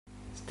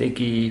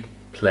Sticky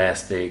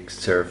plastic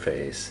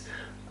surface.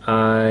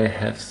 I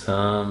have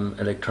some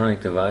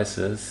electronic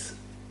devices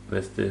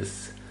with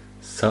this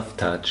soft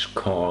touch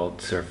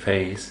called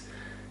surface,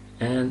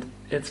 and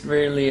it's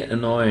really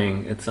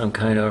annoying. It's some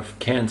kind of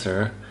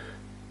cancer,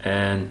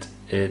 and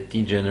it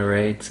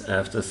degenerates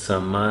after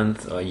some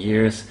months or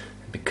years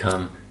and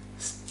become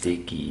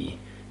sticky.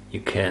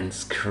 You can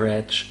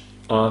scratch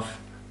off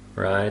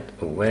right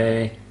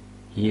away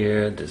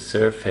here the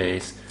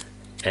surface,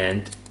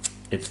 and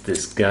it's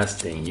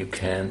disgusting. You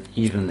can't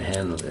even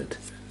handle it.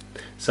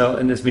 So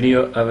in this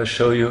video I will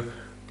show you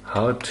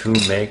how to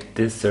make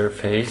this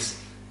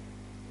surface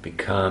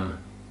become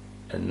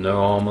a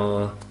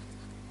normal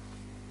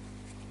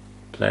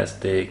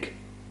plastic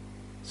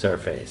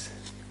surface.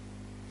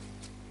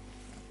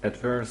 At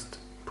first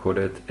put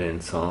it in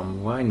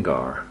some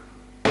vinegar,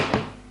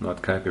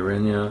 not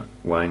caipirinha,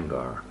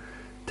 vinegar.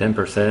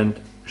 10%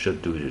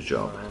 should do the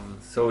job.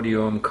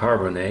 Sodium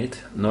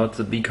carbonate, not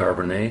the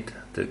bicarbonate,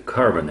 the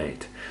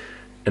carbonate,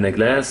 in a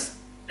glass,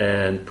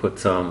 and put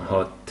some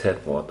hot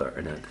tap water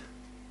in it.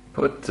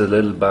 Put the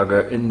little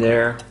bugger in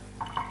there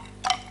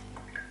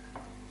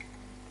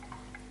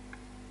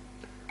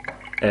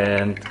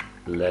and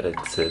let it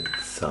sit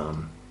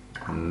some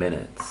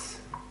minutes.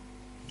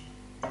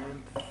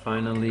 And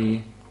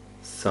finally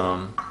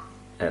some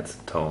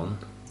acetone,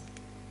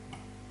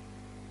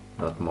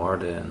 not more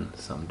than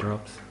some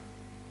drops.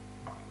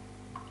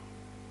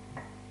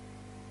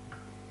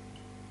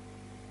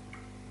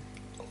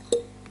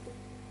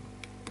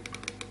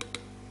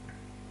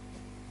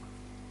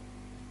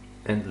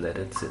 And let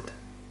it sit.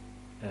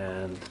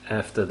 And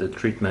after the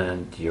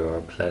treatment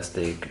your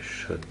plastic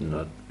should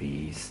not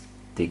be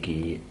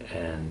sticky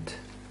and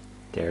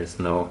there's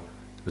no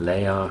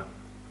layer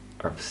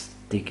of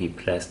sticky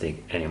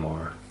plastic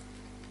anymore.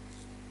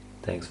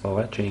 Thanks for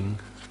watching.